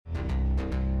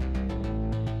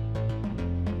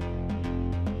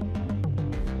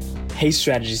Hey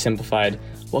Strategy Simplified,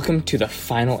 welcome to the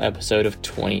final episode of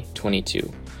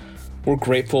 2022. We're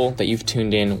grateful that you've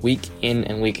tuned in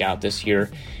and week out this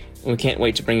year, and we can't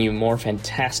wait to bring you more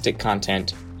fantastic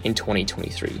content in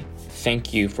 2023.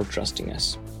 Thank you for trusting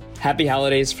us. Happy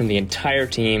holidays from the entire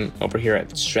team over here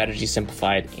at Strategy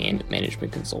Simplified and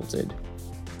Management Consulted.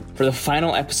 For the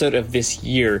final episode of this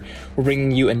year, we're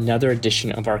bringing you another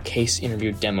edition of our case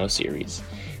interview demo series.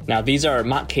 Now, these are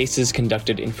mock cases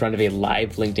conducted in front of a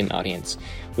live LinkedIn audience,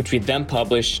 which we then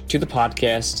publish to the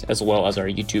podcast as well as our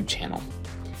YouTube channel.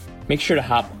 Make sure to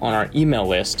hop on our email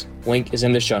list, link is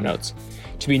in the show notes,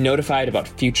 to be notified about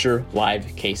future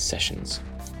live case sessions.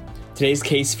 Today's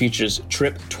case features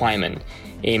Trip Twyman,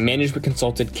 a management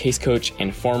consultant, case coach,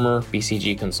 and former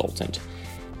BCG consultant.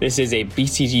 This is a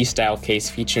BCG-style case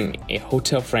featuring a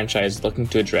hotel franchise looking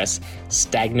to address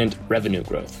stagnant revenue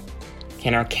growth.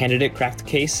 Can our candidate crack the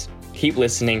case? Keep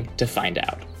listening to find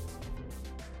out.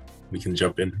 We can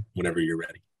jump in whenever you're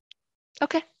ready.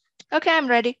 Okay, I'm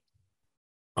ready.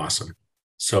 Awesome.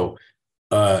 So,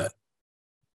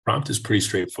 prompt is pretty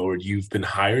straightforward. You've been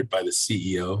hired by the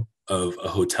CEO of a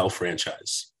hotel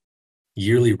franchise.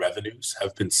 Yearly revenues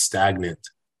have been stagnant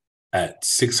at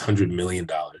 $600 million,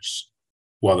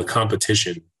 while the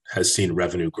competition has seen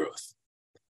revenue growth.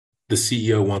 The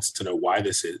CEO wants to know why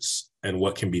this is and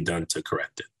what can be done to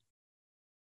correct it.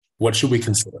 What should we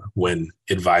consider when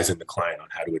advising the client on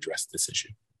how to address this issue?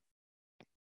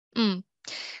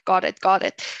 Got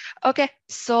it. Okay,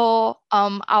 so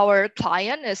our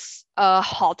client is a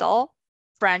hotel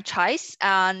franchise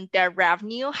and their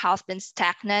revenue has been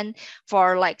stagnant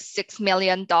for like $6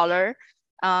 million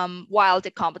while the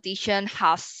competition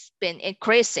has been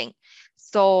increasing.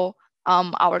 So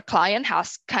our client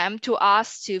has come to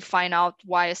us to find out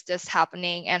why is this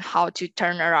happening and how to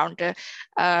turn around the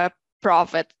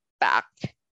profit back,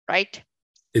 right?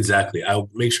 Exactly. I'll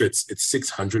make sure it's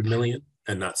 600 million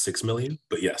and not 6 million,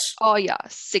 but yes. Oh yeah,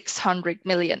 600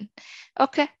 million.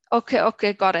 Okay,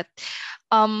 got it.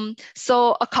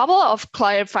 So a couple of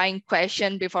clarifying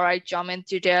questions before I jump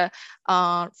into the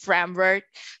framework.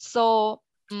 So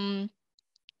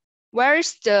where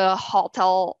is the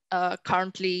hotel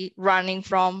currently running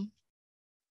from?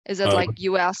 Is it like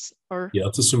US or? Yeah,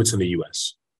 let's assume it's in the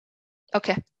US.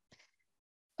 Okay.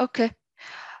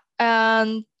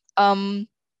 And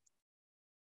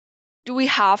do we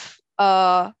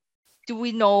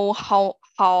know how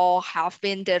have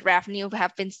been the revenue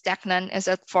have been stagnant? Is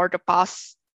it for the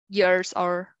past years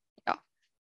or?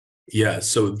 Yeah,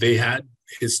 so they'd had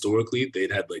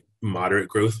like moderate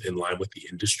growth in line with the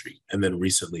industry. And then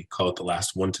recently, call it the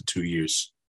last 1 to 2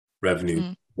 years,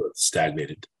 revenue growth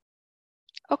stagnated.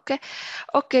 Okay,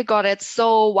 got it.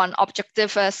 So one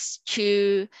objective is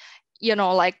to,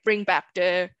 bring back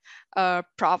the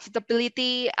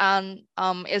profitability. And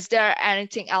is there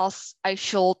anything else I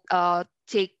should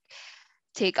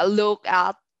take a look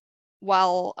at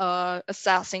while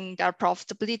assessing their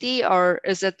profitability, or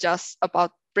is it just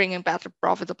about bringing back the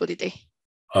profitability?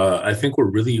 I think we're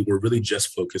really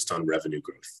just focused on revenue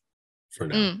growth for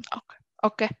now.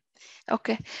 Okay,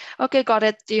 got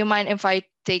it. Do you mind if I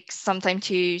take some time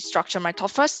to structure my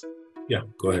thought first? Yeah,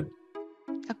 go ahead.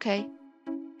 Okay.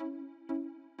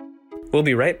 We'll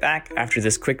be right back after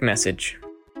this quick message.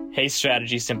 Hey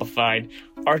Strategy Simplified,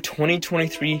 our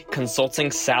 2023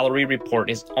 consulting salary report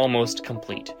is almost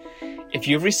complete. If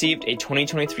you've received a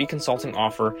 2023 consulting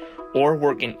offer or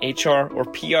work in HR or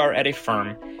PR at a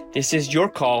firm, this is your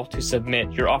call to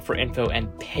submit your offer info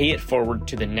and pay it forward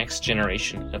to the next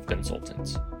generation of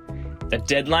consultants. The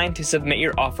deadline to submit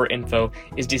your offer info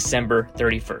is December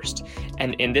 31st,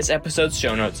 and in this episode's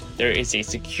show notes, there is a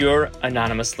secure,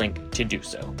 anonymous link to do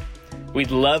so.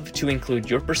 We'd love to include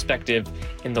your perspective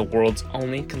in the world's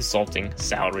only consulting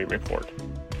salary report.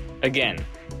 Again,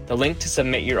 the link to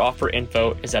submit your offer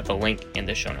info is at the link in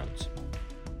the show notes.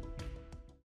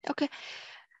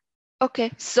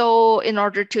 Okay, so in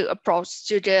order to approach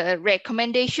to the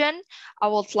recommendation, I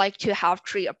would like to have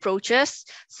 3 approaches.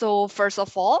 So first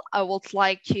of all, I would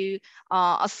like to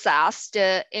assess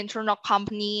the internal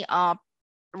company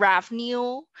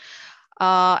revenue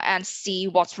and see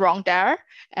what's wrong there.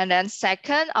 And then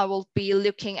second, I will be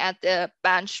looking at the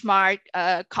benchmark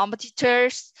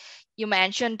competitors. You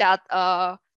mentioned that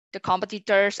the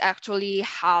competitors actually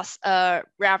has a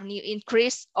revenue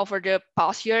increase over the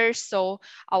past years. So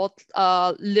I would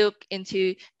look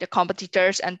into the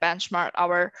competitors and benchmark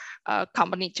our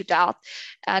company to that.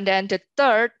 And then the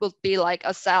third would be like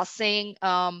assessing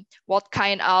what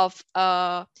kind of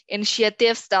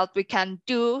initiatives that we can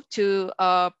do to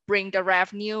bring the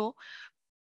revenue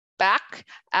back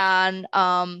and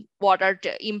what are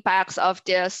the impacts of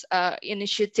this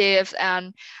initiative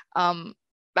and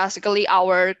basically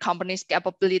our company's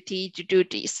capability to do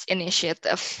this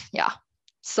initiative. Yeah.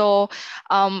 So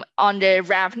on the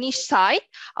revenue side,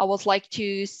 I would like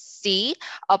to see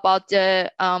about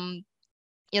the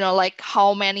like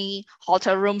how many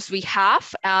hotel rooms we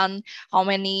have and how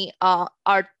many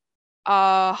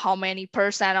how many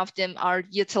percent of them are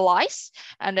utilized,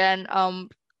 and then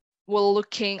we're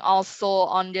looking also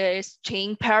on the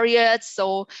staying period.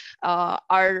 So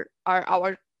are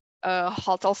our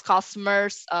hotels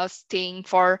customers staying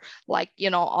for like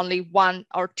only 1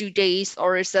 or 2 days,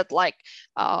 or is it like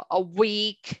a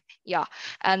week? Yeah.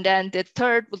 And then the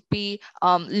third would be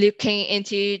looking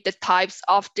into the types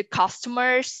of the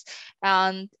customers,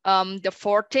 and the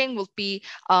fourth thing would be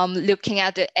looking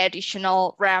at the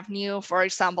additional revenue, for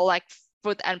example, like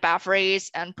food and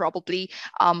beverage and probably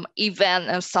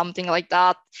event or something like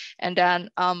that. And then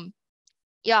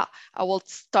yeah, I will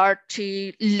start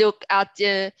to look at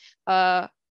the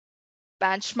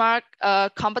benchmark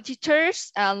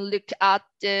competitors and look at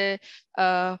the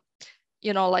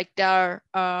like their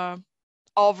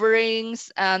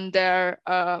offerings and their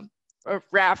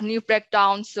revenue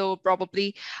breakdown. So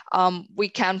probably we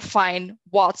can find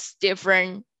what's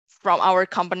different from our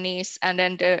companies, and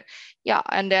then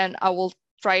and then I will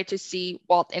try to see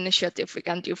what initiative we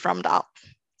can do from that.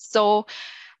 So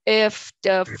if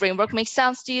the framework makes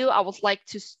sense to you, I would like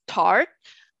to start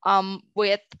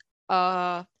with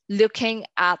looking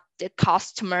at the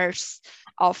customers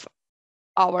of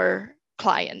our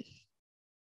client.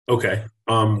 Okay.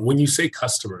 When you say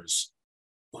customers,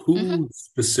 who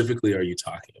specifically are you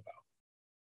talking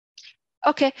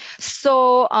about? Okay,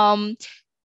 so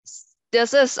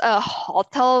this is a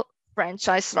hotel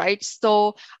franchise, right?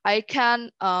 So I can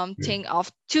think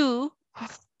of two.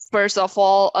 First of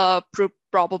all,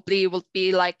 probably would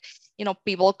be like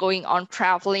people going on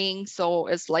traveling, so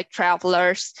it's like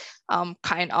travelers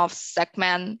kind of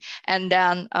segment. And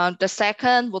then the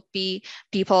second would be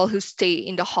people who stay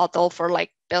in the hotel for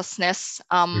like business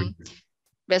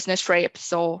business trip.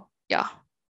 So yeah,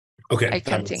 okay, I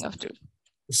can think of two.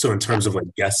 So in terms of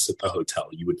like guests at the hotel,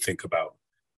 you would think about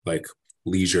like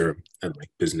leisure and like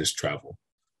business travel,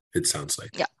 it sounds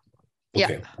like. Yeah.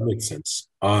 Okay, that makes sense.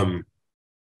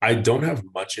 I don't have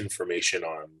much information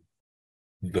on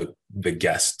the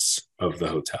guests of the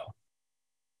hotel.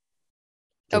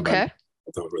 Okay.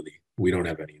 We don't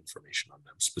have any information on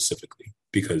them specifically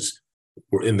because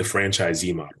we're in the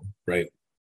franchisee model, right?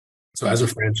 So as a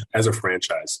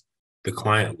franchise, the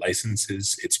client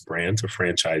licenses its brand to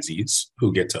franchisees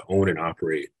who get to own and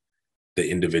operate the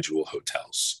individual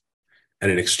hotels. And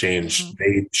in exchange,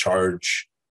 they charge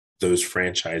those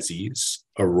franchisees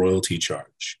a royalty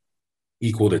charge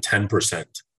equal to 10%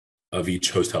 of each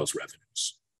hotel's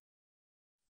revenues.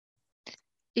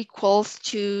 Equals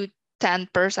to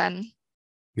 10%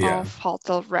 of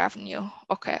hotel revenue.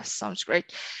 Okay, sounds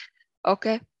great.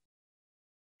 Okay.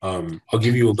 I'll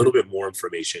give you a little bit more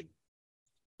information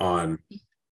on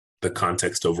the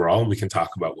context overall, and we can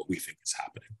talk about what we think is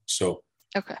happening. So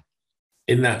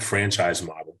in that franchise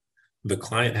model, the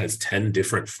client has 10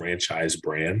 different franchise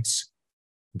brands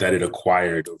that it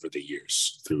acquired over the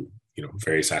years through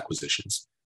various acquisitions.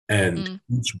 And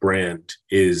each brand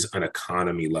is an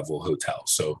economy level hotel.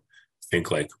 So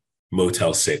think like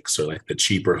Motel 6 or like the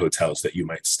cheaper hotels that you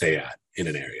might stay at in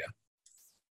an area.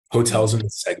 Hotels in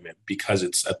this segment, because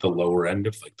it's at the lower end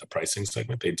of like the pricing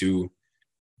segment,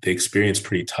 they experience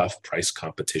pretty tough price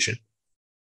competition,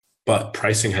 but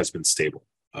pricing has been stable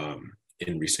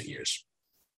in recent years.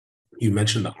 You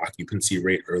mentioned the occupancy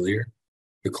rate earlier.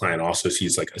 The client also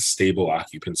sees like a stable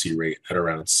occupancy rate at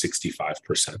around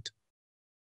 65%.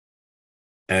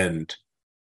 And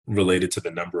related to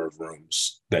the number of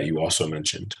rooms that you also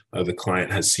mentioned, the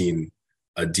client has seen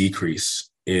a decrease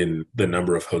in the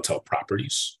number of hotel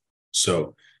properties.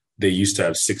 So they used to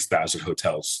have 6,000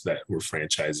 hotels that were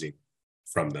franchising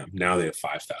from them. Now they have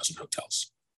 5,000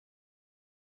 hotels.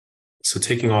 So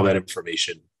taking all that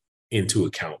information into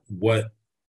account, what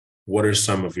are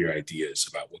some of your ideas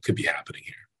about what could be happening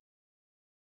here?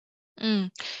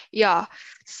 Yeah.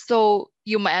 So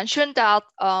you mentioned that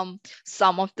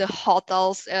some of the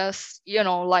hotels is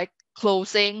like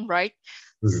closing, right?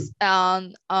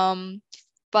 And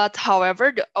but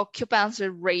however, the occupancy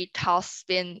rate has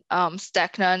been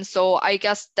stagnant. So I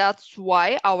guess that's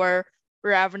why our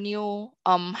revenue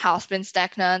has been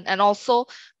stagnant, and also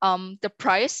the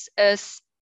price is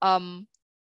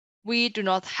we do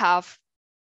not have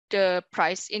the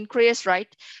price increase,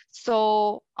 right?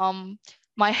 So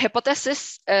my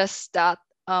hypothesis is that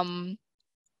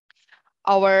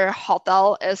our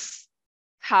hotel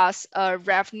has a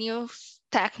revenue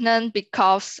stagnant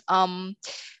because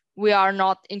we are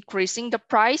not increasing the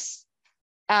price,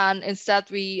 and instead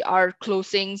we are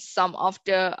closing some of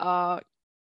the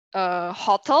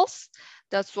hotels.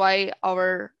 That's why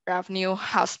our revenue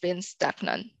has been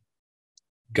stagnant.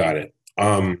 Got it.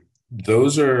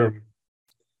 Those are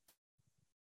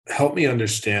help me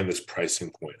understand this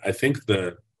pricing point. I think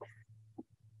the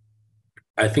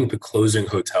closing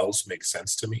hotels makes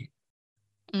sense to me.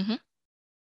 Mm-hmm.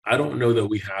 I don't know that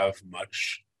we have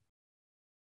much.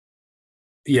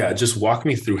 Yeah, just walk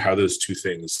me through how those two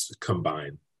things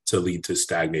combine to lead to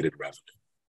stagnated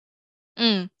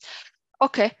revenue.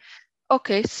 Okay.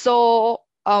 So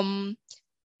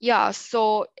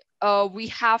we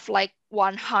have like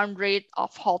 100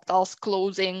 of hotels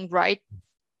closing, right?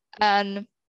 And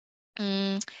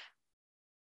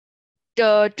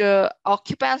the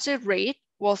occupancy rate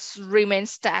remain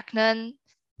stagnant.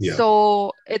 Yeah.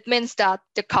 So it means that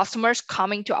the customers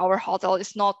coming to our hotel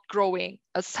is not growing,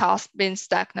 it has been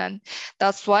stagnant.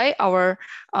 That's why our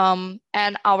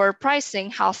pricing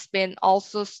has been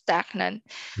also stagnant.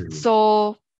 Mhm.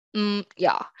 So in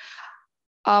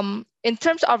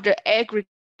terms of the aggregate,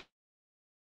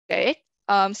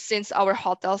 since our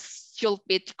hotels should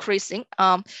be decreasing,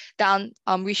 then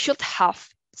we should have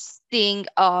seeing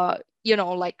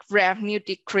like revenue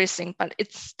decreasing, but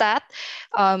instead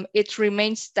it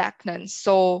remains stagnant.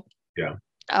 So Yeah.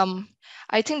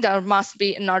 I think there must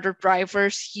be another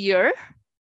drivers here.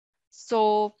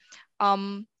 So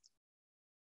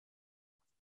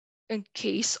in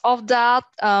case of that,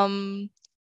 yeah.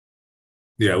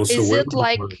 Well, so is where it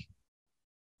like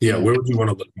where would you want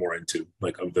to look more into,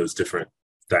 like, of those different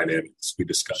dynamics we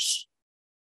discussed?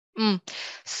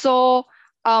 So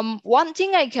one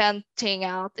thing I can think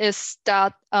out is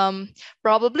that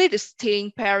probably the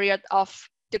staying period of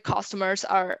the customers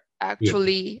are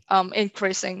actually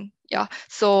increasing. Yeah.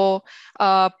 So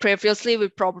previously we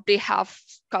probably have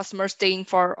customers staying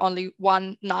for only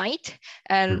one night,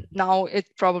 and now it's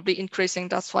probably increasing.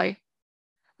 That's why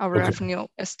our revenue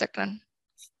is stagnant.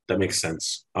 That makes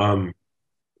sense.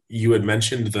 You had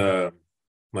mentioned the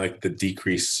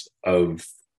decrease of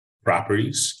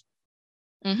properties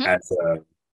as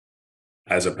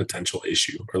a potential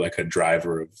issue, or like a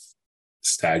driver of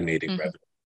stagnating revenue.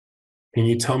 Can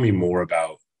you tell me more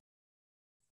about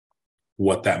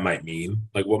what that might mean?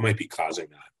 Like, what might be causing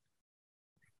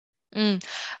that?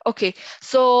 Okay,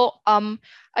 so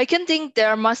I can think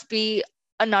there must be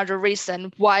another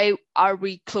reason why are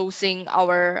we closing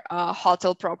our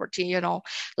hotel property.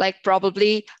 Like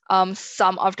probably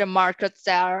some of the markets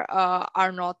there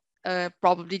are not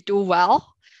probably do well.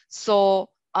 So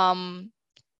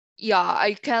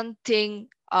I can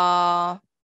think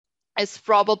it's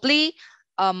probably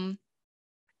well,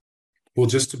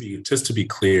 just to be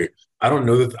clear, I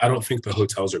don't think the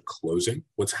hotels are closing.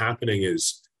 What's happening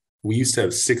is we used to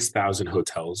have 6,000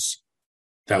 hotels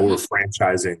that were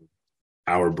franchising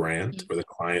our brand or the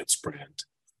client's brand.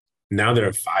 Now there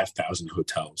are 5,000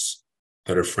 hotels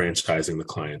that are franchising the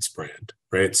client's brand,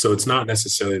 right? So it's not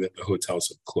necessarily that the hotels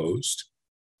have closed,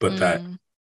 but that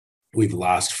we've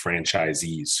lost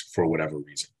franchisees for whatever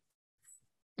reason.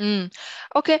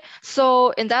 Okay,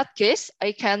 so in that case,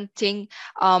 I can think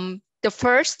the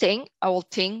first thing I will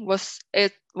think was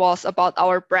about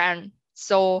our brand.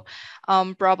 So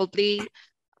probably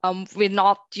we're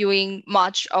not doing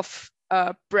much of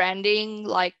branding,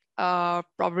 like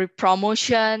probably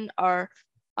promotion or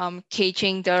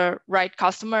catching the right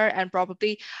customer, and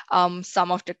probably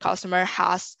some of the customer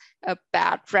has a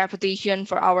bad reputation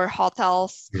for our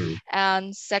hotels.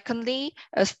 And secondly,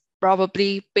 is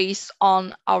probably based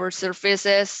on our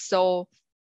services. So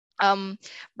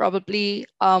probably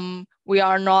we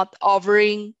are not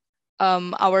offering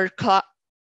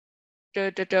the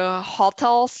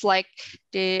hotels like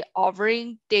they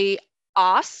offering they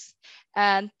us.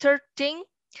 And third thing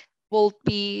will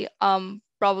be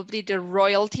probably the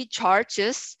royalty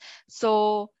charges.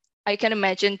 So I can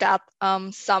imagine that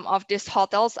some of these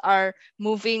hotels are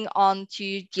moving on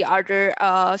to the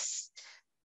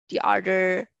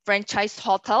other franchise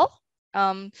hotel,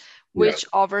 which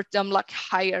offers them like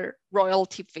higher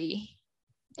royalty fee.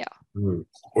 Yeah.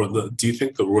 Or do you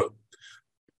think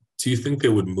they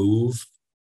would move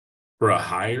for a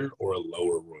higher or a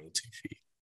lower royalty fee?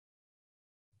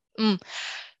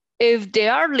 If they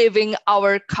are leaving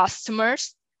our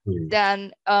customers,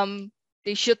 then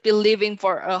they should be leaving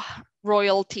for a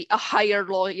higher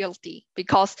royalty,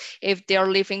 because if they're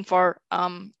leaving for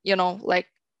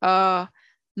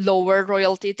lower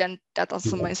royalty, then that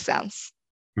doesn't make sense.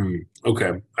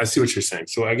 Okay, I see what you're saying.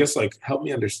 So I guess, like, help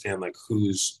me understand, like,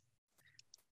 who's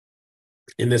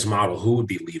in this model, who would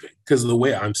be leaving? Because the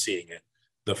way I'm seeing it,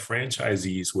 the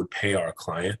franchisees would pay our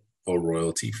client a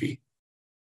royalty fee,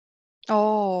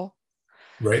 Oh,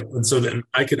 right? And so then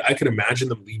I could imagine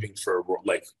them leaving for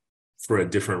for a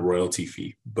different royalty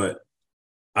fee, but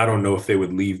I don't know if they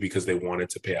would leave because they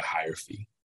wanted to pay a higher fee.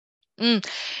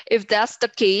 if that's the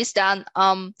case, then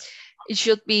it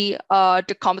should be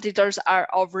the competitors are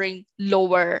offering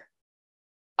lower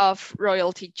of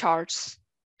royalty charge.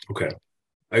 Okay,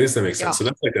 I guess that makes Yeah, sense.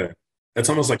 So that's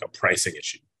almost like a pricing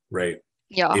issue, right?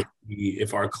 yeah.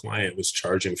 If our client was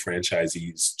charging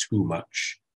franchisees too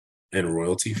much in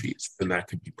royalty fees, then that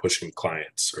could be pushing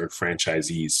clients or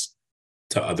franchisees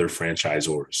to other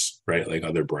franchisors, right? Like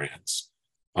other brands.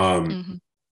 Mm-hmm.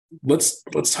 Let's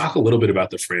talk a little bit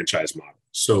about the franchise model.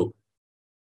 So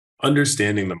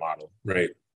understanding the model, right?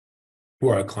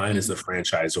 Where our client is the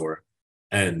franchisor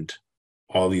and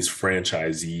all these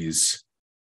franchisees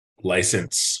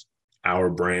license our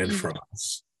brand from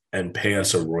us and pay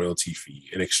us a royalty fee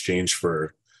in exchange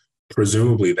for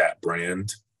presumably that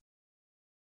brand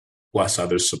plus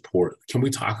other support. Can we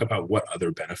talk about what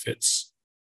other benefits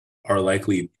are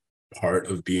likely part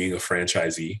of being a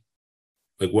franchisee?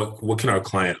 Like what can our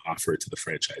client offer to the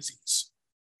franchisees?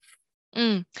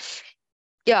 Mm.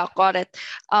 Yeah, got it.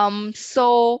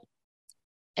 So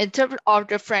in terms of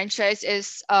the franchise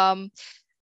is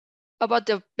about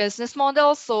the business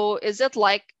model. So is it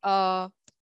like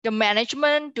the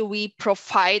management? Do we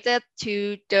provide it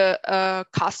to the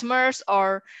customers,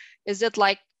 or is it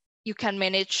like you can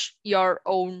manage your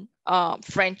own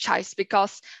franchise?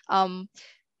 Because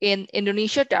in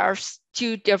Indonesia, there's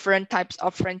two different types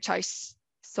of franchise.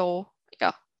 So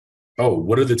yeah. Oh,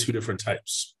 what are the two different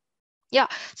types? Yeah.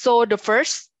 So the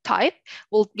first type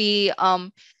will be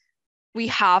we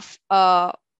have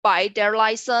buy their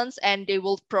license and they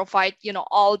will provide,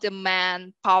 all the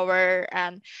manpower,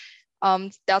 and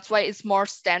that's why it's more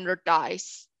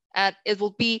standardized, and it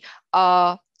will be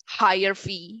a higher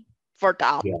fee for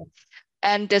that. Yeah.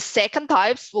 And the second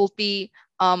types will be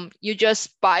you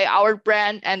just buy our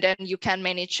brand and then you can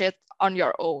manage it on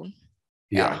your own.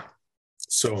 Yeah. Yeah.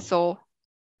 So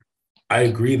I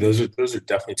agree. Those are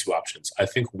definitely two options. I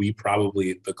think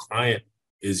the client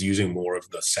is using more of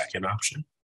the second option.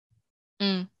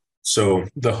 mm, So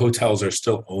the hotels are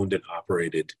still owned and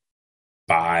operated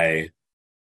by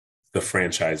the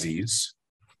franchisees,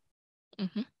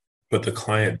 mhm. but the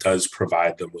client does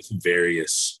provide them with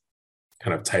various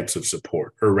kind of types of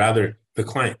support, or rather, the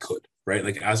client could, right?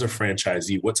 Like as a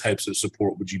franchisee, what types of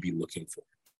support would you be looking for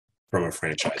from a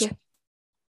franchisor?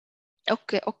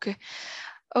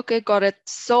 Okay, got it.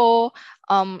 So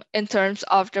in terms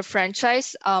of the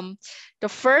franchise, the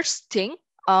first thing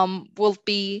will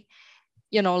be,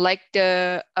 like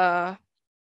I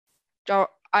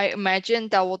imagine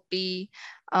that would be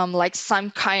like some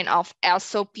kind of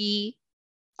SOP,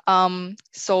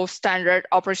 so standard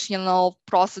operational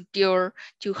procedure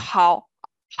to how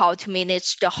to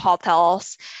manage the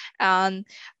hotels, and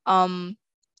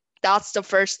that's the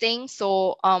first thing.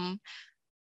 So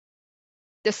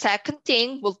the second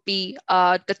thing will be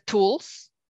the tools.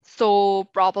 So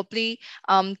probably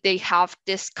they have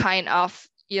this kind of,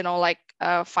 like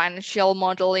financial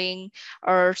modeling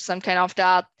or some kind of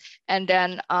that. And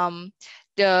then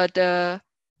the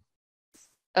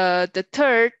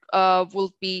third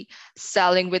will be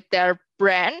selling with their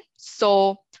brand.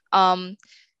 So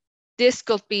this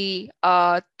could be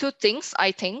two things,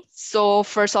 I think. So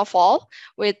first of all,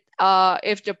 with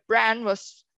if the brand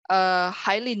was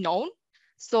highly known,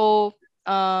 so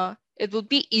it would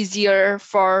be easier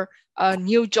for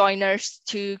new joiners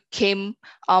to come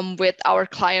with our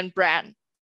client brand.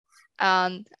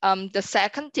 And the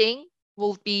second thing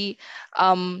will be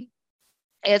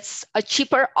it's a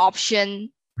cheaper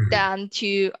option Mhm. than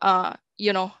to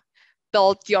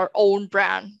build your own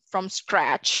brand from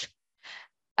scratch.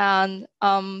 And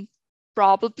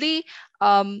probably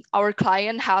our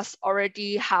client has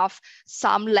already have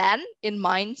some land in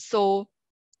mind, so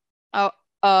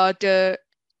the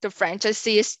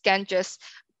franchisees can just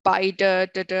buy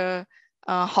the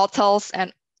hotels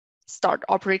and start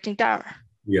operating there.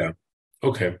 Yeah.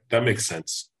 Okay, that makes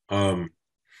sense. I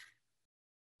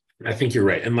think you're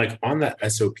right. And like on that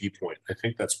SOP point, I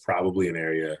think that's probably an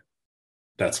area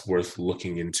that's worth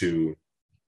looking into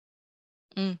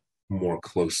Mm. more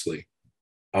closely.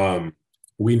 Um,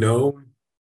 we know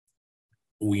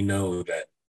we know that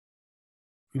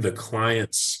the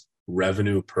client's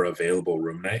revenue per available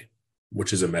room night,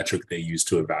 which is a metric they use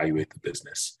to evaluate the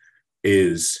business,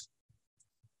 is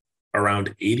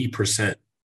around 80%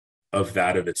 of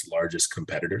that of its largest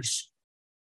competitors.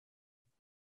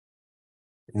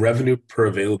 Revenue per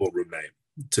available room night.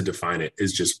 to define it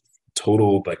is just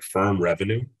total like firm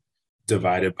revenue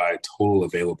divided by total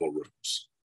available rooms.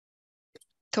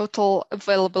 Total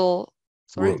available,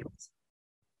 sorry? Rooms.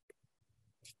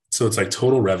 So it's like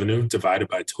total revenue divided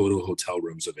by total hotel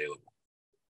rooms available.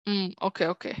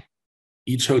 Okay.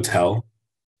 Each hotel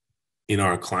in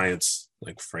our client's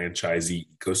like franchisee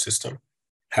ecosystem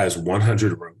has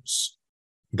 100 rooms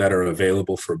that are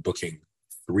available for booking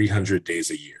 300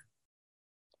 days a year.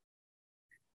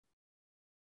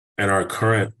 And our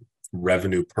current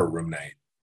revenue per room night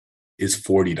is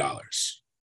 $40.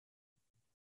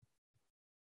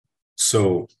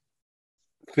 So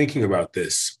thinking about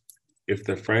this, if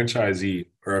the franchisee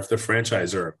or if the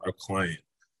franchisor, our client,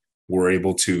 were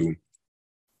able to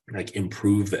like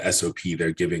improve the SOP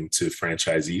they're giving to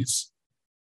franchisees,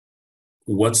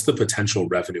 what's the potential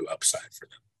revenue upside for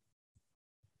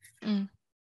them?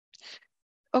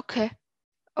 Okay.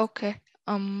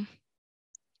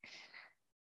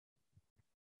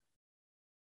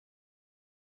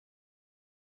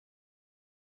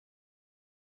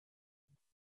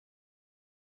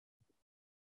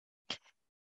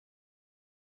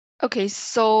 Okay,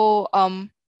 so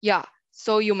yeah,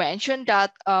 so you mentioned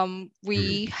that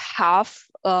we have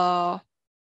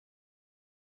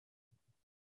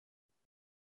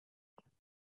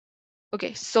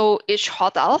okay, so each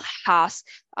hotel has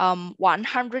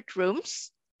 100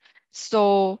 rooms.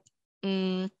 So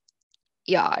yeah,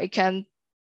 I can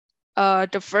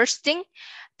the first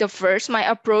my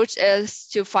approach is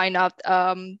to find out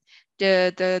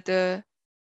the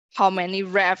how many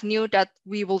revenue that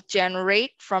we will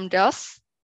generate from this.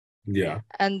 Yeah.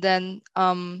 And then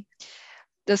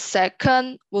the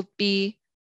second would be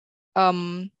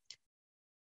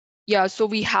yeah, so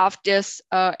we have this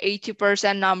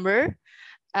 80% number,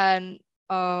 and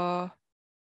I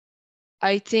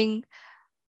think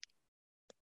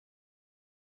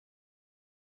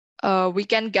we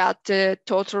can get the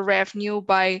total revenue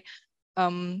by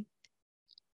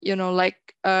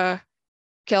like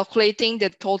calculating the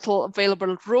total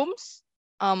available rooms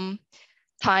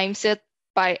times it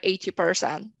by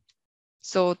 80%.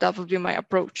 So that would be my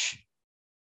approach.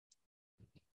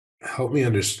 Help me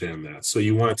understand that. So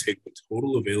you want to take the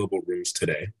total available rooms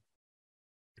today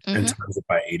and times it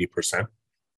by 80%?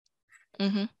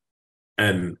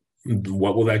 And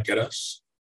what will that get us?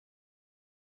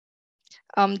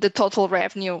 The total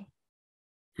revenue.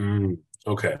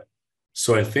 Okay.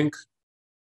 So I think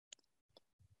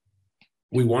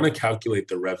we want to calculate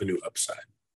the revenue upside,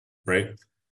 right?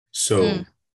 So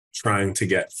trying to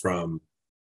get from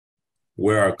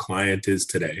where our client is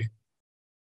today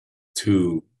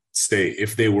to say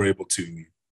if they were able to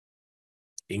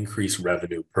increase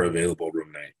revenue per available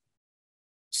room night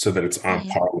so that it's on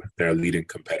par with their leading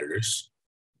competitors,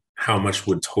 how much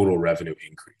would total revenue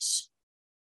increase?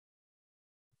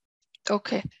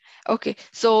 Okay.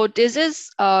 So this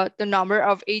is the number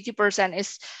of 80%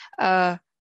 is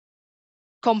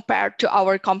compared to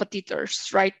our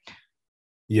competitors, right?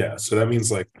 Yeah. So that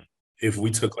means like if we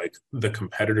took like the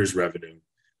competitor's revenue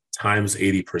times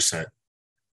 80%,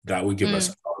 that would give us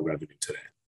our revenue today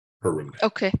per room night.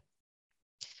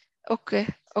 Okay.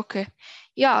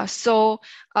 Yeah. So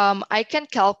I can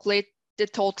calculate the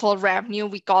total revenue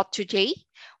we got today,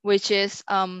 which is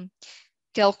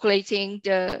calculating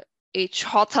the each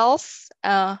hotels,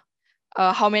 how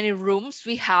many rooms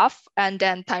we have, and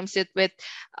then times it with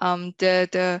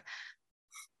the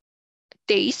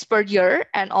days per year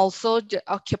and also the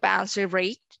occupancy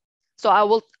rate. So I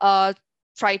will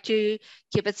try to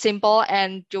keep it simple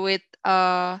and do it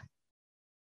per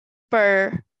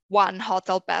one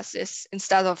hotel basis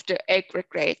instead of the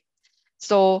aggregate.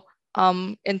 So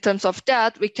in terms of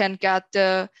that, we can get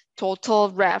the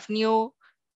total revenue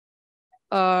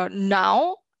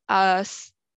now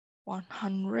as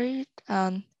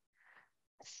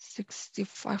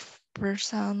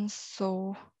 165%.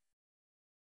 So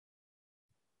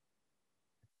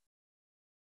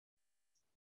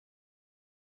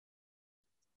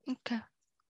okay.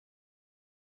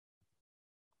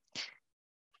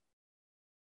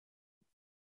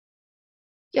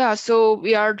 Yeah, so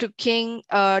we are looking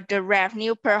the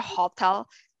revenue per hotel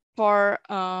for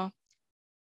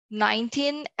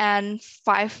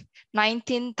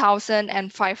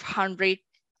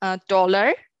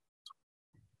 $19,500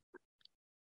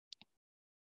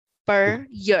 per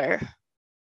year.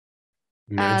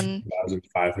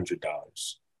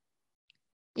 $19,500.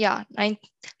 Yeah,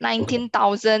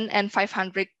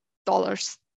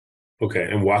 $19,500. Okay,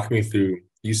 and walk me through.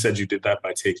 You said you did that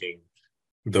by taking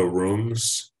the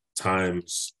rooms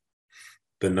times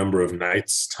the number of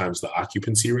nights times the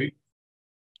occupancy rate?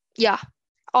 Yeah,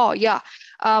 Oh yeah.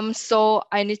 So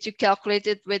I need to calculate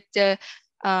it with the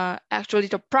actually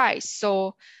the price.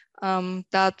 So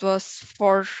that was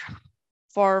for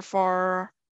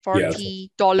Yeah,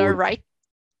 $40, right?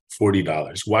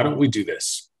 $40. Why don't we do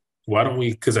this? Why don't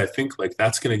we? Because I think like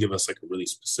that's going to give us like a really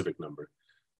specific number.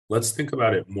 Let's think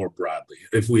about it more broadly.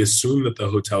 If we assume that the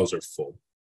hotels are full,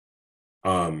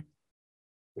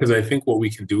 because I think what we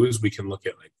can do is we can look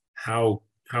at like how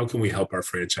can we help our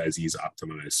franchisees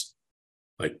optimize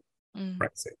like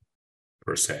pricing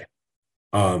per se.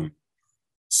 Um,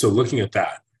 so looking at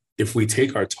that, if we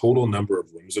take our total number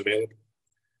of rooms available,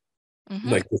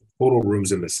 like the total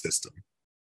rooms in the system,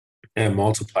 and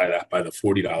multiply that by the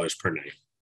 $40 per night,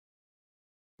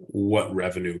 what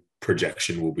revenue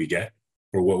projection will we get,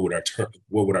 or what would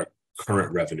our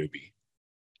current revenue be?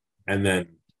 And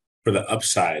then for the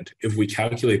upside, if we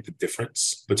calculate the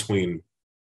difference between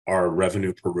our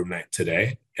revenue per room night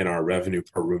today and our revenue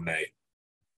per room night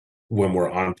when we're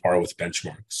on par with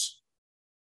benchmarks,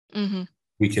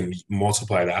 we can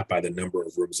multiply that by the number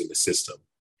of rooms in the system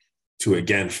to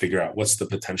again figure out what's the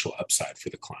potential upside for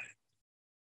the client.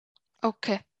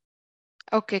 Okay,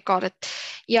 got it.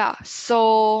 Yeah,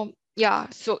 so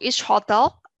each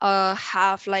hotel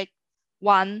have like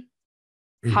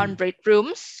 100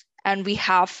 rooms, and we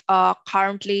have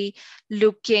currently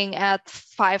looking at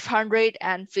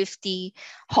 550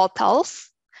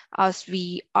 hotels as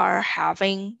we are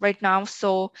having right now.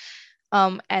 So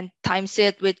and times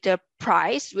it with the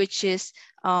price, which is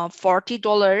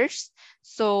 $40.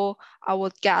 So I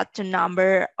would get the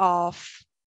number of.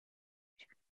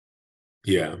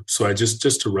 Yeah. So I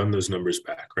just to run those numbers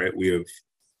back, right? We have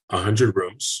 100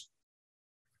 rooms,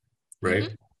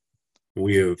 right?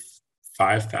 We have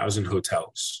 5,000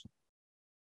 hotels.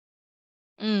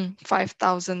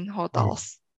 5,000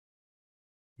 hotels.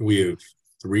 We have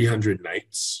 300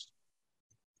 nights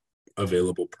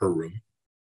available per room.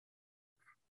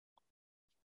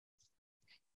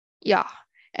 Yeah,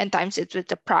 and times it with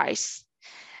the price.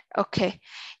 Okay.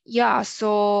 Yeah,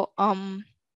 so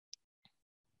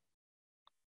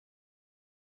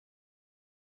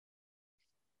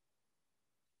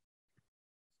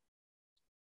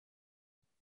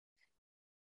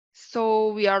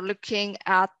so we are looking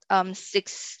at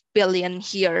 6 billion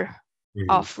here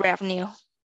of revenue.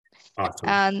 Awesome.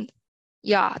 And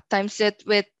yeah, times it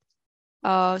with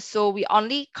so we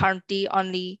currently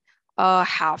only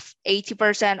have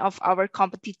 80% of our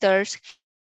competitors.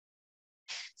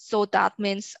 So that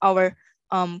means our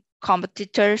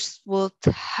competitors would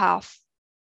have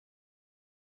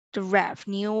the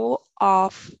revenue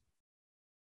of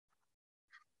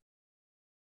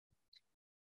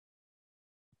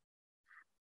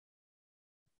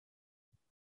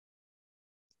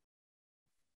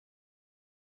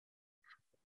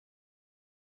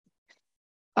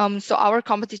so our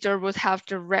competitor would have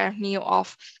the revenue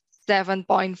of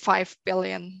 7.5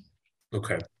 billion.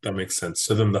 Okay, that makes sense.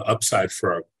 So then the upside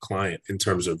for our client in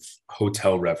terms of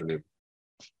hotel revenue,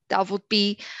 that would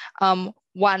be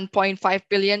 1.5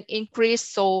 billion increase.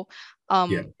 So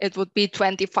it would be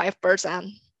 25%.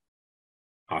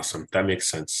 Awesome. That makes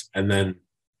sense. And then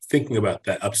thinking about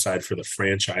that upside for the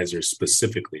franchisers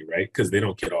specifically, right? Because they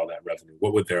don't get all that revenue.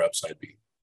 What would their upside be?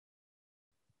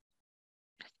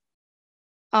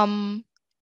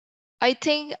 I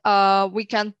think we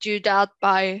can do that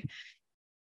by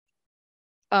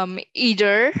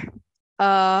either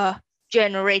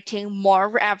generating more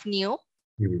revenue.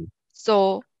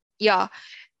 So yeah,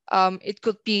 it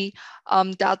could be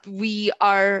that we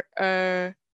are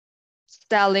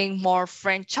selling more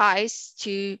franchise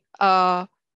to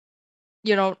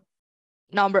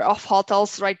number of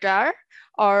hotels right there,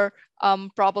 or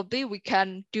probably we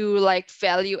can do like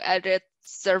value added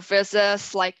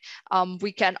services, like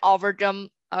we can offer them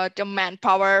the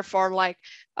manpower for like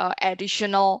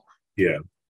additional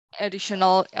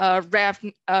additional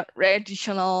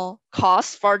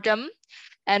costs for them.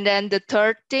 And then the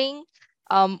third thing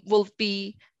will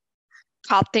be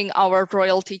cutting our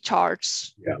royalty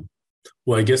charge. Yeah.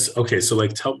 Well, I guess, okay, so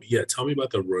like tell me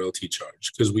about the royalty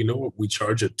charge, because we know we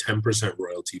charge a 10%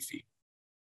 royalty fee,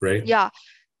 right? Yeah.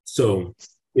 So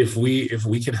if we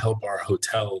can help our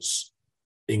hotels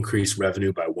increase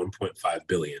revenue by 1.5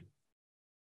 billion,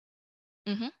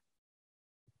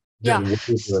 then what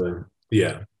is the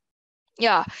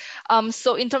Yeah.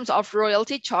 So in terms of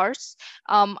royalty charge,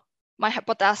 my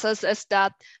hypothesis is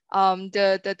that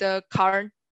the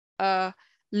current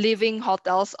living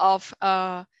hotels of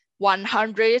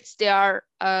 100, they are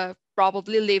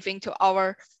probably leaving to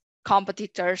our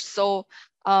competitors. So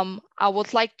I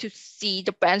would like to see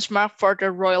the benchmark for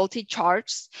the royalty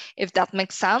charge, if that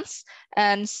makes sense,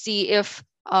 and see if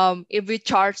if we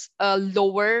charge a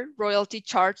lower royalty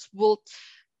charge, will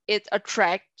it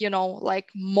attract, like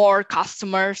more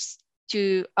customers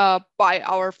to buy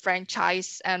our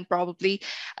franchise, and probably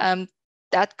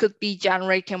that could be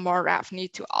generating more revenue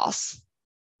to us.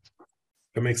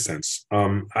 That makes sense.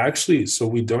 So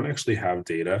we don't actually have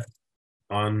data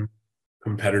on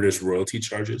competitors' royalty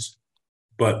charges,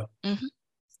 but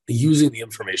using the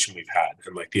information we've had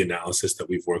and like the analysis that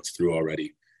we've worked through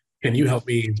already, can you help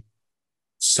me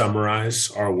summarize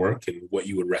our work and what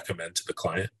you would recommend to the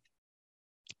client?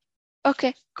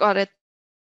 Okay, got it.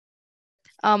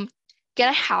 Can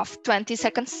I have 20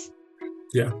 seconds?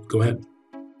 Yeah, go ahead.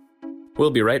 We'll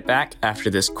be right back after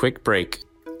this quick break.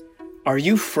 Are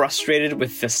you frustrated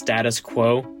with the status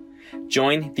quo?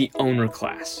 Join the Owner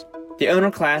Class. The Owner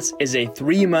Class is a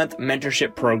 3-month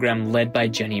mentorship program led by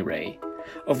Jenny Ray.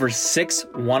 Over 6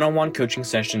 one-on-one coaching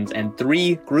sessions and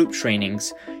 3 group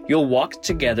trainings, you'll walk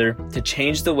together to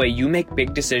change the way you make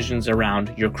big decisions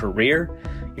around your career,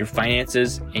 your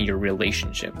finances, and your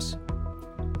relationships.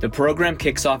 The program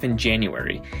kicks off in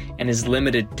January and is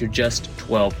limited to just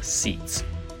 12 seats.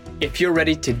 If you're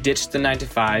ready to ditch the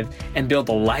 9-to-5 and build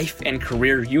the life and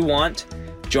career you want,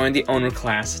 join the Owner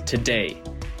Class today.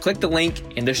 Click the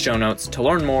link in the show notes to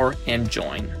learn more and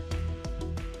join.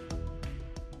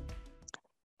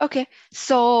 Okay,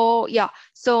 so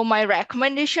my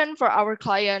recommendation for our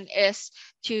client is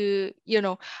to,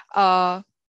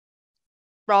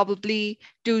 probably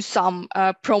do some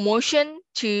promotion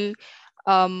to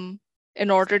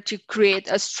in order to create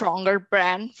a stronger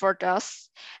brand for us.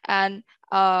 And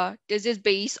this is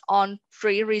based on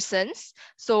 3 reasons.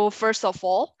 So first of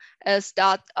all is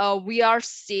that we are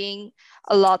seeing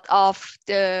a lot of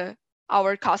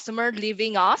our customer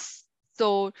leaving us.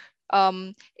 So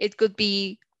it could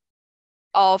be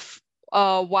of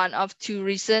one of 2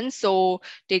 reasons. So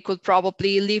they could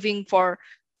probably leaving for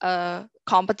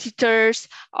competitors,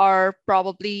 or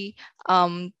probably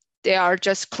they are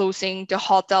just closing the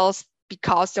hotels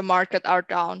because the market are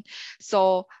down.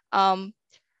 So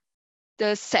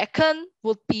the second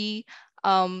would be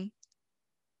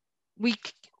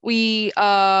we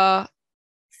haven't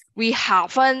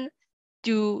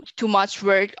do too much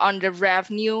work on the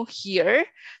revenue here.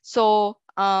 So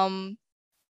the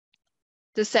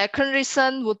second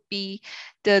reason would be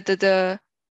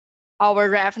our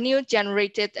revenue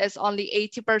generated is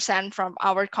only 80% from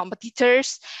our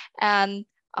competitors, and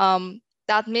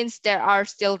that means there are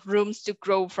still rooms to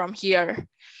grow from here.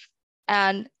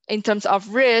 And in terms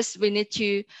of risk, we need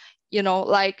to,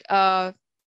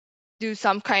 do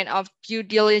some kind of due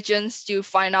diligence to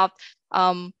find out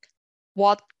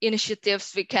what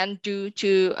initiatives we can do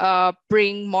to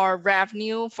bring more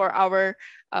revenue for our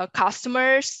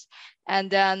customers,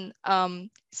 and then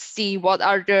see what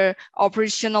are the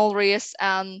operational risks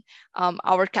and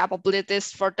our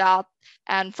capabilities for that.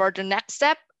 And for the next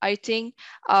step, I think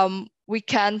we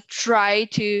can try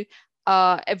to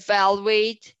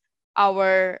evaluate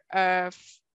our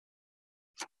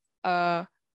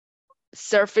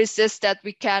services that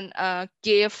we can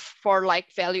give for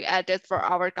like value added for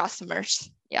our customers.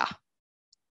 Yeah.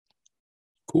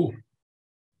 Cool.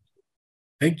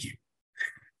 Thank you.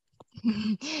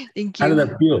 Thank you. How did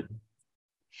that feel?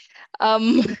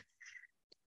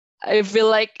 I feel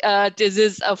like this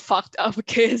is a fucked up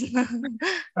case.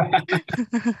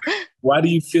 Why do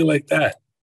you feel like that?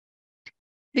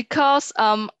 Because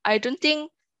I don't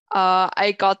think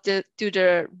I got to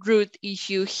the root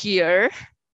issue here.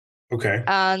 Okay.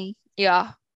 And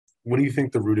yeah. What do you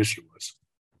think the root issue was?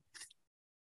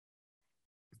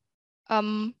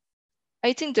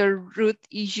 I think the root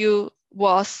issue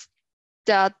was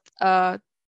that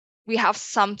we have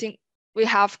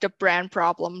the brand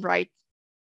problem, right?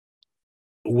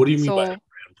 What do you mean by the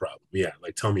brand problem? Yeah,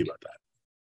 like tell me about that.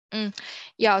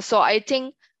 Yeah, so I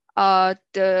think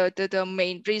the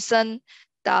main reason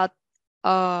that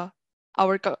the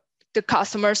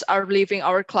customers are leaving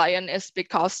our client is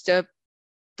because the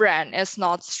brand is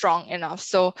not strong enough.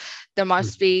 So there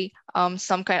must be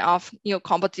some kind of new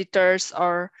competitors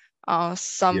or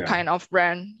some kind of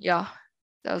brand. Yeah,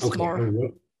 that's okay. more.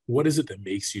 And what is it that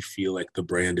makes you feel like the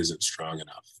brand isn't strong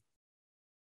enough?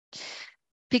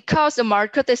 Because the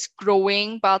market is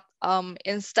growing, but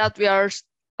instead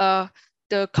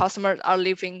the customers are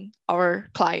leaving our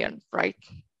client, right?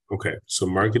 Okay, so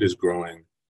market is growing.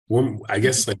 I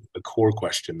guess like the core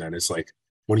question then is like,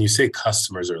 when you say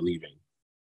customers are leaving,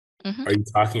 are you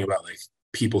talking about like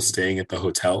people staying at the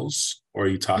hotels, or are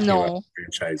you talking about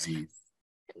franchisees?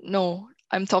 No,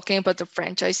 I'm talking about the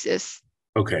franchises.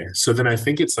 Okay, so then I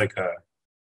think it's like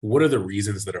what are the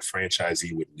reasons that a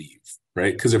franchisee would leave,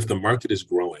 right? Because if the market is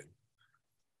growing,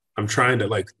 I'm trying to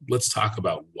like, let's talk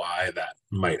about why that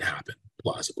might happen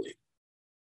plausibly.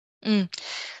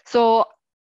 So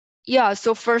yeah,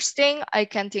 so first thing I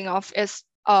can think of is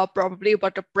probably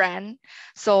about the brand.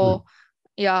 So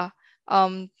yeah,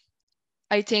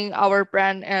 I think our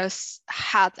brand has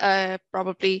had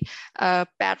probably a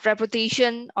bad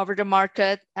reputation over the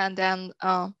market. And then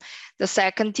the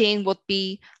second thing would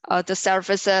be the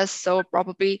services. So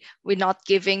probably we're not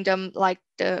giving them like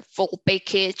the full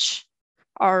package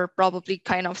or probably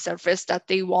kind of service that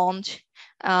they want.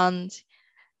 And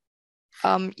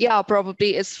yeah,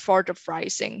 probably it's for the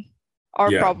pricing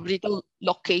or Yeah. probably the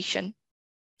location.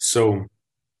 So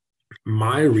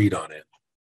my read on it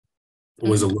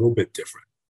was a little bit different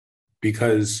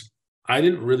because I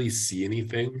didn't really see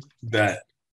anything that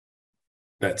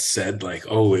said like,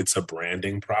 oh, it's a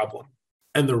branding problem.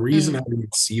 And the reason I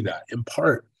didn't see that, in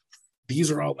part, these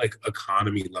are all like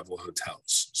economy level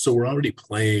hotels. So we're already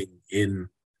playing in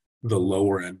the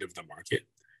lower end of the market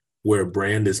where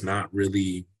brand is not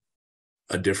really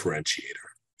a differentiator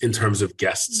in terms of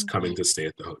guests coming to stay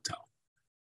at the hotel.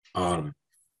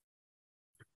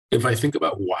 If I think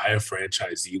about why a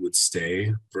franchisee would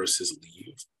stay versus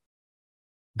leave,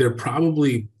 they're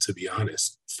probably, to be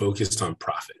honest, focused on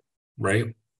profit,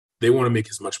 right? They want to make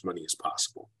as much money as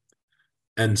possible.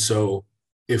 And so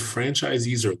if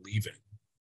franchisees are leaving,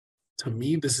 to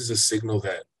me, this is a signal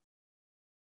that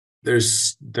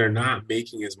they're not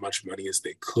making as much money as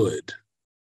they could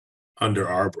under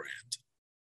our brand,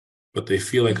 but they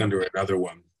feel like under another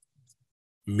one,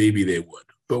 maybe they would.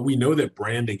 But we know that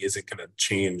branding isn't going to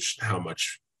change how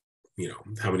much,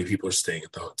 how many people are staying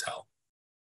at the hotel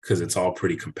because it's all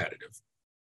pretty competitive.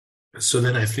 So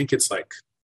then I think it's like,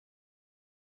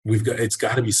 it's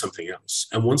got to be something else.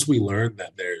 And once we learn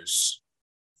that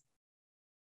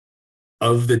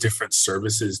of the different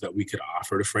services that we could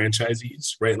offer to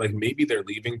franchisees, right? Like maybe they're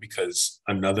leaving because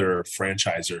another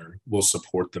franchisor will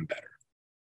support them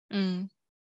better,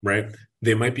 right?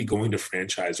 They might be going to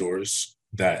franchisors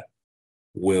that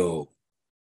will,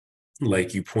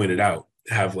 like you pointed out,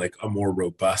 have like a more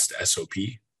robust SOP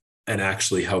and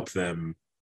actually help them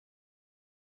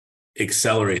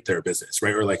accelerate their business,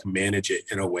 right? Or like manage it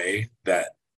in a way that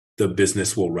the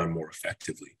business will run more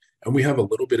effectively. And we have a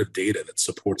little bit of data that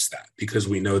supports that because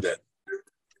we know that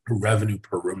revenue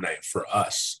per room night for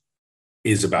us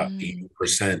is about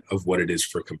 80% of what it is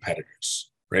for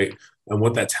competitors, right? And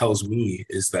what that tells me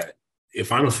is that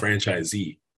if I'm a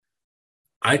franchisee,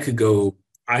 I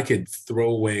could throw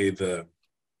away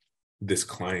this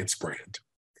client's brand.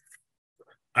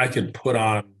 I could put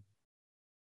on,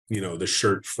 the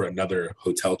shirt for another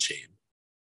hotel chain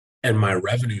and my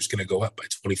revenue is going to go up by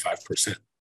 25%.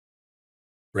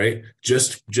 Right?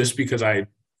 Just because I'm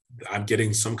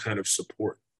getting some kind of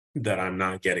support that I'm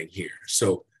not getting here.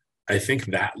 So I think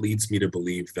that leads me to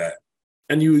believe that,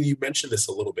 and you mentioned this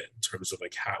a little bit in terms of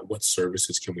like what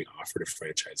services can we offer to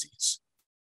franchisees?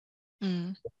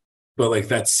 But like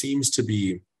that seems to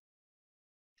be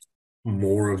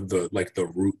more of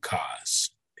the root cause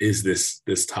is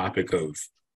this topic of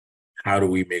how do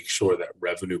we make sure that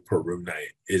revenue per room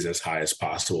night is as high as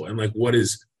possible? And like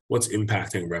what's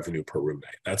impacting revenue per room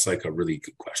night? That's like a really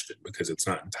good question because it's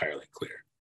not entirely clear.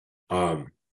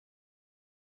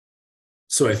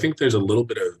 So I think there's a little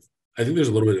bit of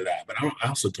that, but I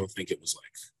also don't think it was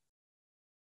like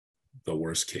the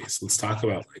worst case. Let's talk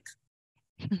about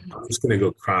I'm just going to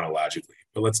go chronologically,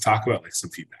 but let's talk about like some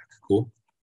feedback.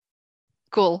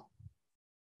 Cool.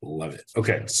 Love it.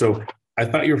 Okay. So I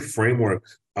thought your framework,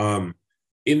 I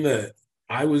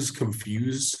was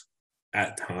confused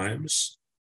at times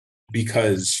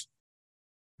because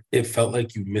it felt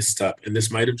like you missed up, and this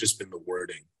might have just been the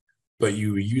wording, but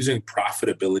you were using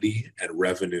profitability and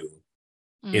revenue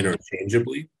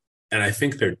interchangeably. And I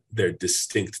think they're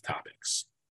distinct topics.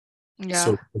 Yeah.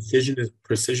 So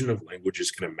precision of language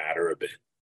is going to matter a bit,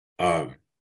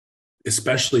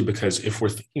 especially because if we're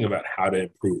thinking about how to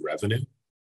improve revenue,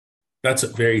 that's a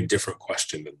very different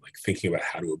question than like thinking about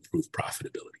how to improve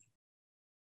profitability.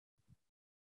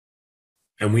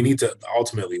 And we may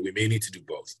need to do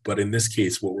both. But in this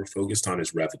case, what we're focused on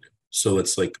is revenue. So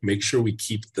let's like make sure we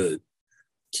keep the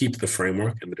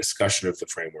framework and the discussion of the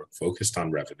framework focused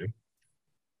on revenue.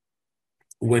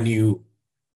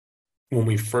 When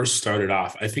we first started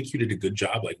off, I think you did a good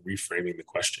job like reframing the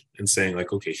question and saying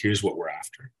like, okay, here's what we're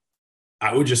after.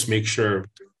 I would just make sure,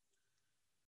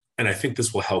 and I think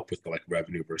this will help with the like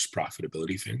revenue versus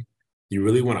profitability thing. You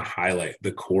really want to highlight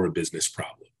the core business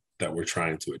problem that we're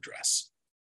trying to address.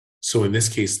 So in this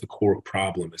case, the core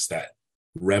problem is that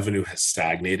revenue has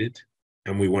stagnated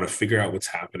and we want to figure out what's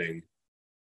happening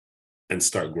and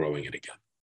start growing it again.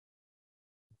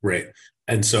 Right.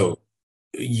 And so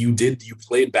you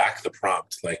played back the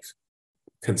prompt like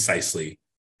concisely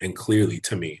and clearly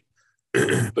to me,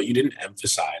 but you didn't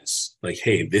emphasize like,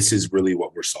 hey, this is really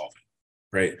what we're solving.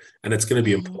 Right. And it's going to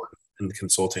be Mm, important in the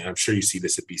consulting. I'm sure you see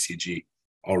this at BCG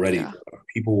already. yeah.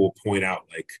 People will point out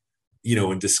like,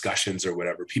 in discussions or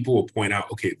whatever, people will point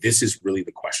out, okay, this is really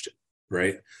the question.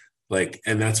 Right. Like,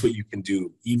 and that's what you can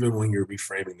do even when you're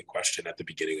reframing the question at the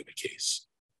beginning of the case.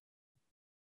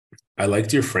 I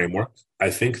liked your framework. I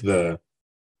think a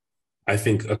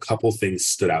couple things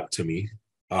stood out to me.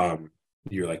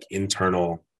 Your like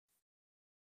internal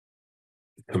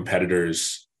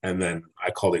competitors, and then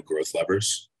I called it growth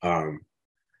levers.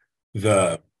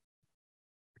 The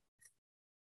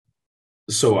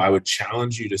so I would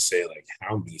challenge you to say like,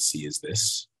 how meaty is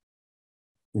this?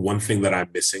 One thing that I'm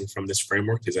missing from this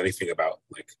framework is anything about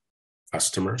like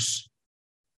customers.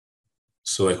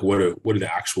 So like, what do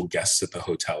the actual guests at the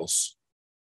hotels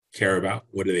care about?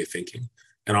 What are they thinking?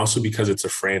 And also because it's a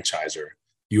franchisor,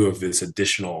 you have this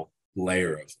additional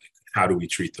layer of like, how do we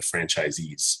treat the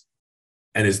franchisees?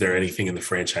 And is there anything in the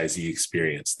franchisee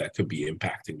experience that could be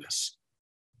impacting this?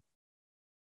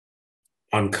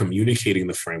 On communicating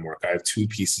the framework, I have two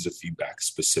pieces of feedback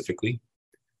specifically.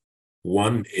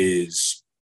 One is,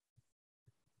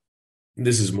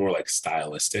 this is more like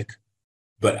stylistic,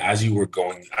 but as you were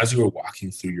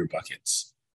walking through your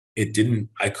buckets,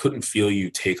 I couldn't feel you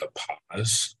take a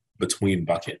pause between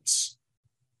buckets,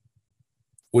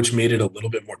 which made it a little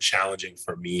bit more challenging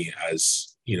for me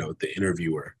as, the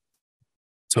interviewer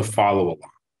to follow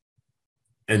along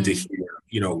and to hear,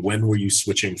 when were you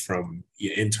switching from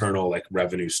internal like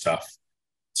revenue stuff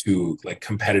to like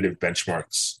competitive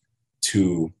benchmarks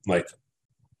to like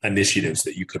initiatives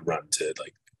that you could run to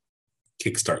like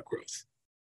kickstart growth.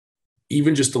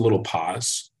 Even just a little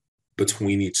pause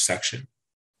between each section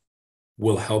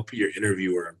will help your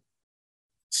interviewer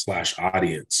 /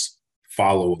 audience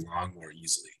follow along more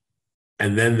easily.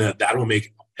 And then that will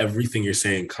make everything you're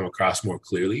saying come across more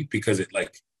clearly, because it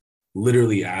like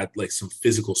literally add like some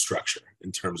physical structure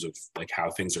in terms of like how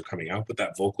things are coming out, but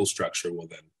that vocal structure will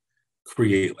then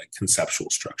create like conceptual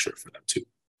structure for them too.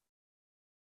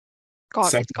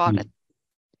 Got it.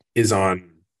 Is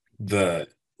on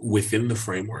within the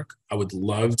framework, I would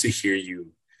love to hear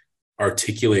you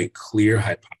articulate clear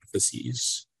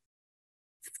hypotheses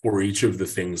for each of the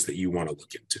things that you want to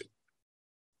look into.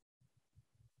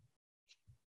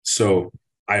 So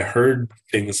I heard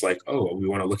things like, oh, we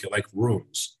want to look at like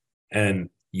rooms and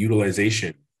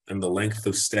utilization and the length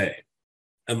of stay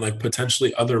and like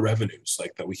potentially other revenues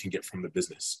like that we can get from the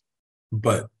business.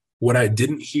 But what I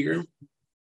didn't hear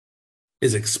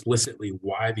is explicitly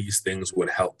why these things would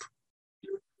help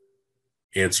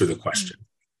answer the question.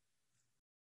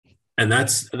 And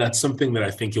that's something that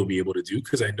I think you'll be able to do,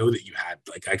 because I know that you had,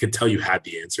 like, I could tell you had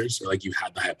the answers, or like you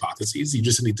had the hypotheses. You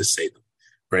just need to say them,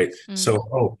 right?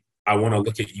 So, I want to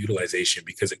look at utilization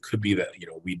because it could be that,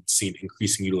 we'd seen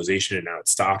increasing utilization and now it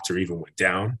stopped or even went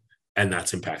down, and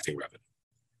that's impacting revenue.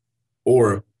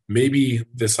 Or maybe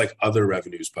this like other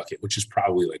revenues bucket, which is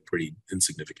probably like pretty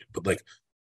insignificant, but like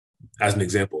as an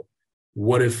example,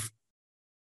 what if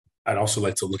I'd also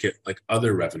like to look at like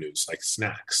other revenues like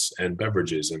snacks and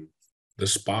beverages and the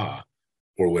spa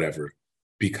or whatever,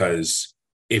 because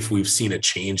if we've seen a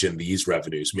change in these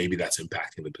revenues, maybe that's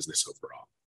impacting the business overall.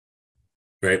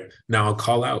 Right? Now I'll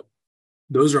call out,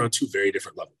 those are on two very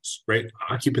different levels, right?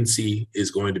 Occupancy is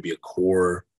going to be a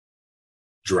core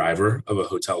driver of a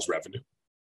hotel's revenue,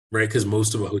 right? Because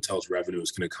most of a hotel's revenue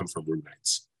is going to come from room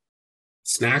nights.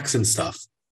 Snacks and stuff,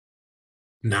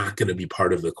 not going to be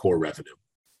part of the core revenue,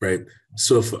 right?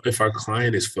 So if our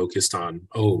client is focused on,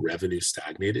 revenue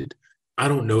stagnated, I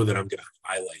don't know that I'm going to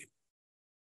highlight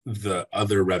the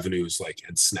other revenues like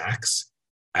and snacks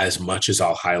as much as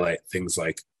I'll highlight things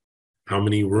like, how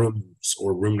many rooms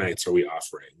or room nights are we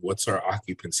offering? What's our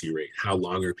occupancy rate? How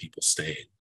long are people staying?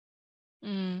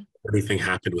 Anything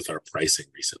happened with our pricing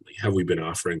recently? Have we been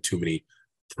offering too many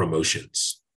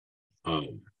promotions?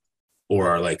 Or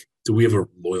are like, do we have a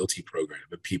loyalty program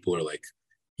and people are like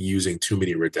using too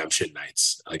many redemption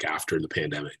nights like after the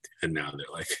pandemic, and now they're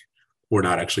like, we're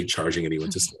not actually charging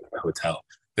anyone to stay at the hotel,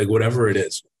 like whatever it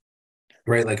is,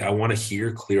 right? Like I want to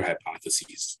hear clear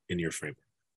hypotheses in your framework.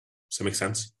 Does that make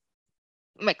sense?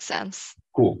 Makes sense.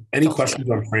 Cool. Any Totally. questions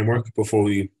on framework before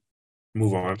we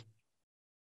move on?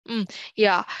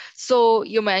 Yeah. So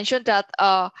you mentioned that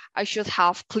I should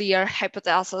have clear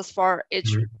hypothesis for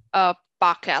each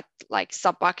bucket, like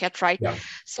sub bucket, right? Yeah.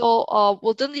 So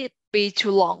wouldn't it be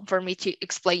too long for me to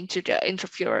explain to the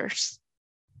interviewers?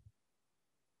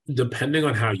 Depending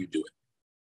on how you do it,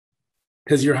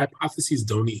 because your hypotheses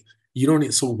don't need, You don't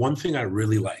need, so one thing I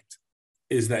really liked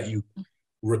is that you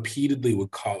repeatedly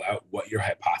would call out what your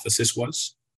hypothesis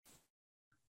was.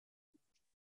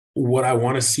 What I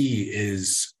want to see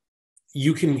is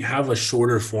you can have a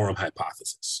shorter form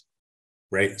hypothesis,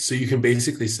 right? So you can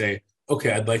basically say,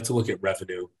 okay, I'd like to look at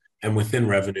revenue, and within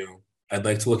revenue, I'd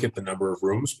like to look at the number of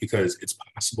rooms because it's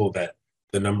possible that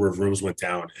the number of rooms went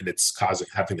down and it's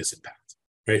having this impact,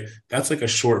 right? That's like a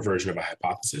short version of a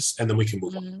hypothesis, and then we can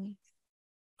move on.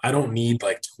 I don't need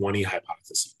like 20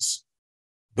 hypotheses,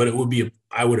 but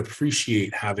I would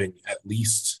appreciate having at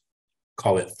least,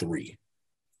 call it 3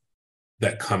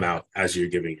 that come out as you're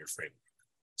giving your framework.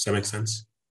 Does that make sense?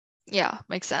 Yeah,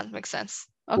 makes sense.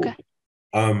 Okay.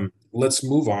 Cool. Let's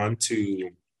move on to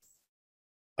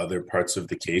other parts of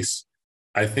the case.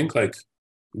 I think like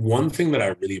one thing that I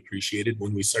really appreciated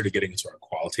when we started getting into our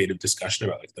qualitative discussion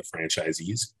about like the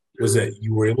franchisees was that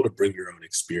you were able to bring your own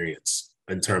experience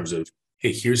in terms of,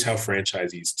 hey, here's how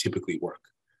franchisees typically work.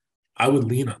 I would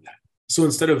lean on that. So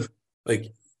instead of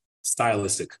like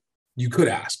stylistic, you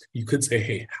could say,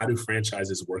 hey, how do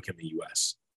franchises work in the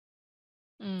US?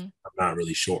 I'm not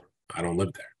really sure. I don't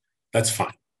live there. That's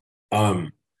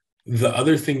fine. The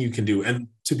other thing you can do, and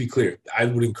to be clear, I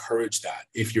would encourage that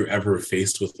if you're ever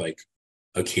faced with like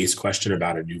a case question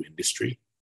about a new industry,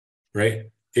 right?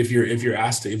 If you're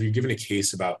given a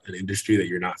case about an industry that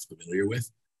you're not familiar with,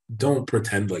 don't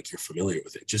pretend like you're familiar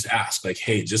with it. Just ask like,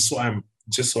 hey, just so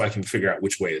I can figure out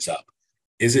which way is up.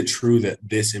 Is it true that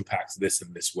this impacts this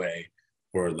in this way?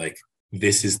 Or like,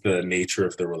 this is the nature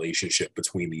of the relationship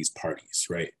between these parties,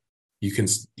 right? You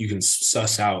can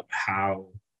suss out how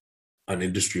an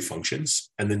industry functions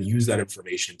and then use that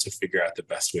information to figure out the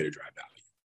best way to drive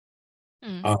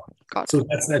value. So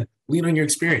that said, lean on your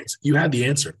experience. You had the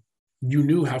answer. You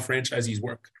knew how franchisees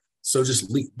work. So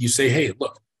just you say, hey,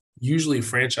 look, usually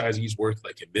franchisees work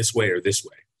like in this way or this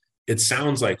way. It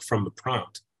sounds like from the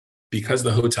prompt, because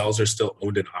the hotels are still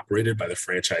owned and operated by the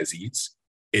franchisees,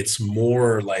 it's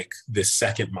more like this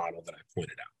second model that I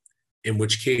pointed out, in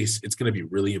which case it's going to be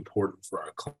really important for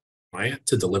our client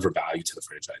to deliver value to the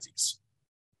franchisees.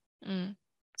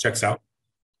 Checks out?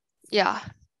 Yeah.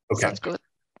 Okay. Sounds good.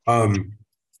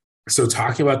 So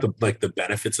talking about the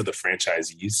benefits of the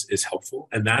franchisees is helpful.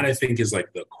 And that I think is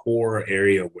like the core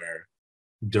area where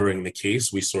during the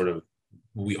case,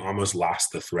 we almost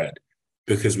lost the thread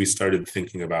because we started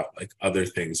thinking about like other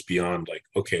things beyond like,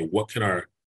 okay, what are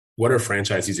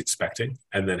franchisees expecting?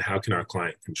 And then how can our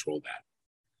client control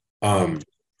that?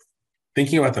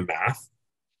 Thinking about the math,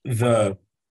 the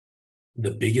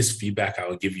biggest feedback I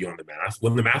will give you on the math,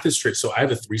 when the math is straight. So I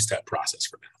have a 3-step process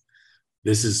for math.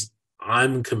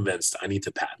 I'm convinced I need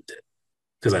to patent it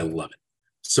because I love it.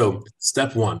 So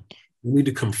step 1, we need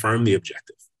to confirm the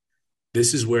objective.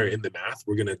 This is where in the math,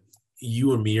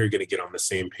 you and me are going to get on the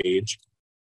same page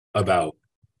about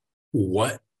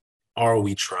what are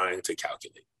we trying to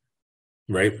calculate,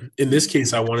 right? In this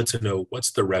case, I wanted to know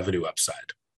what's the revenue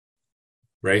upside,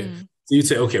 right? So you'd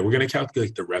say, okay, we're going to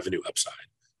calculate the revenue upside,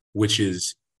 which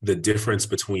is the difference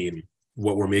between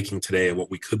what we're making today and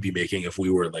what we could be making if we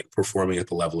were like performing at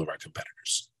the level of our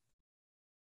competitors.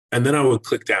 And then I would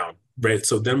click down, right?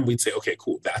 So then we'd say, okay,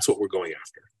 cool. That's what we're going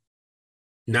after.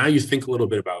 Now you think a little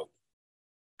bit about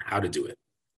how to do it,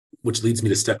 which leads me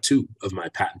to step 2 of my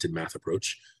patented math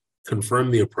approach,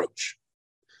 confirm the approach.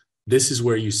 This is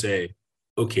where you say,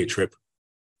 okay, Trip,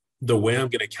 the way I'm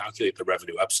going to calculate the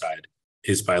revenue upside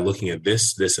is by looking at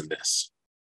this, this, and this,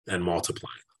 and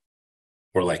multiplying them,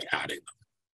 or like adding them,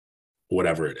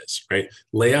 whatever it is, right?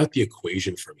 Lay out the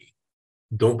equation for me.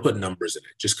 Don't put numbers in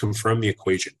it. Just confirm the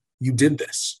equation. You did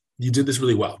this. You did this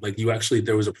really well. Like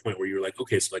there was a point where you were like,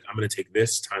 okay, so like I'm going to take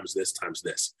this times this times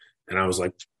this. And I was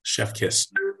like, chef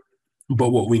kiss. But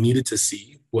what we needed to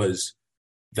see was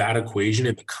that equation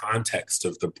in the context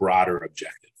of the broader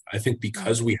objective. I think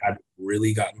because we hadn't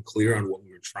really gotten clear on what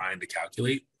we were trying to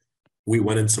calculate, we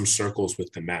went in some circles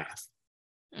with the math.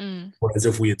 Whereas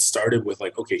if we had started with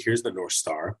like, okay, here's the North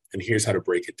Star, and here's how to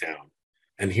break it down,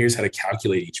 and here's how to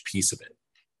calculate each piece of it,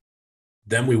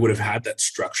 then we would have had that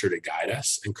structure to guide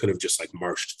us and could have just like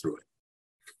marched through it.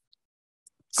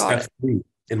 Step 3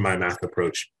 in my math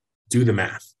approach, do the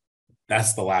math.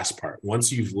 That's the last part.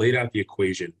 Once you've laid out the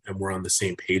equation and we're on the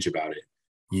same page about it,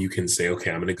 you can say, okay,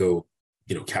 I'm going to go,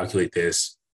 calculate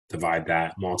this, divide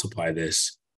that, multiply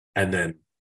this, and then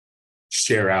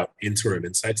share out interim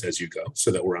insights as you go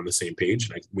so that we're on the same page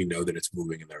and we know that it's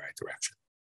moving in the right direction.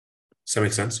 Does that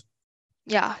make sense?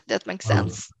 Yeah, that makes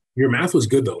sense. Your math was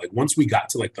good though. Like once we got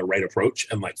to like the right approach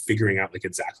and like figuring out like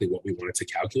exactly what we wanted to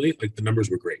calculate, like the numbers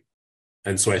were great.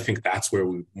 And so I think that's where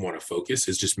we want to focus,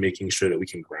 is just making sure that we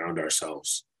can ground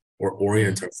ourselves or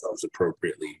orient ourselves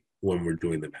appropriately when we're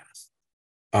doing the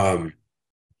math.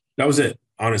 That was it,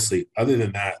 honestly. Other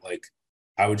than that, like,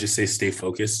 I would just say stay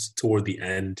focused. Toward the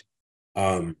end,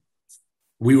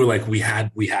 we were like, we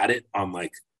had it on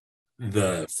like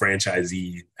the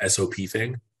franchisee SOP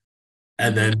thing.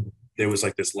 And then there was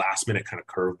like this last minute kind of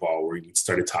curveball where we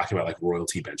started talking about like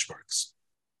royalty benchmarks.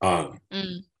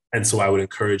 And so I would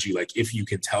encourage you, like, if you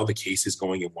can tell the case is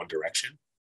going in one direction,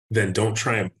 then don't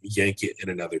try and yank it in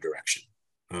another direction.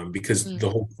 Because the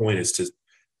whole point is to,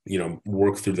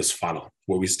 work through this funnel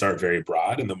where we start very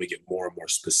broad and then we get more and more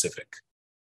specific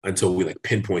until we like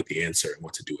pinpoint the answer and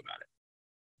what to do about it.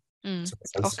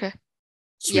 Okay.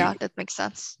 Sweet. Yeah, that makes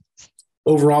sense.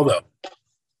 Overall, though,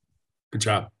 good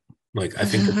job. Like, I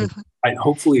think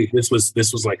hopefully this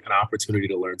was like an opportunity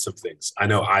to learn some things. I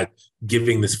know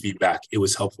giving this feedback, it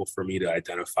was helpful for me to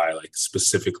identify like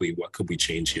specifically what could we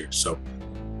change here. So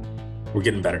we're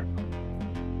getting better.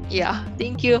 Yeah,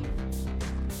 thank you.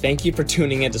 Thank you for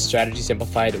tuning in to Strategy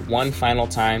Simplified one final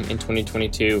time in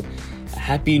 2022.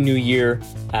 Happy New Year.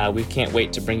 We can't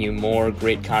wait to bring you more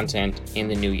great content in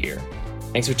the new year.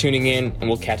 Thanks for tuning in, and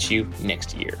we'll catch you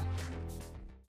next year.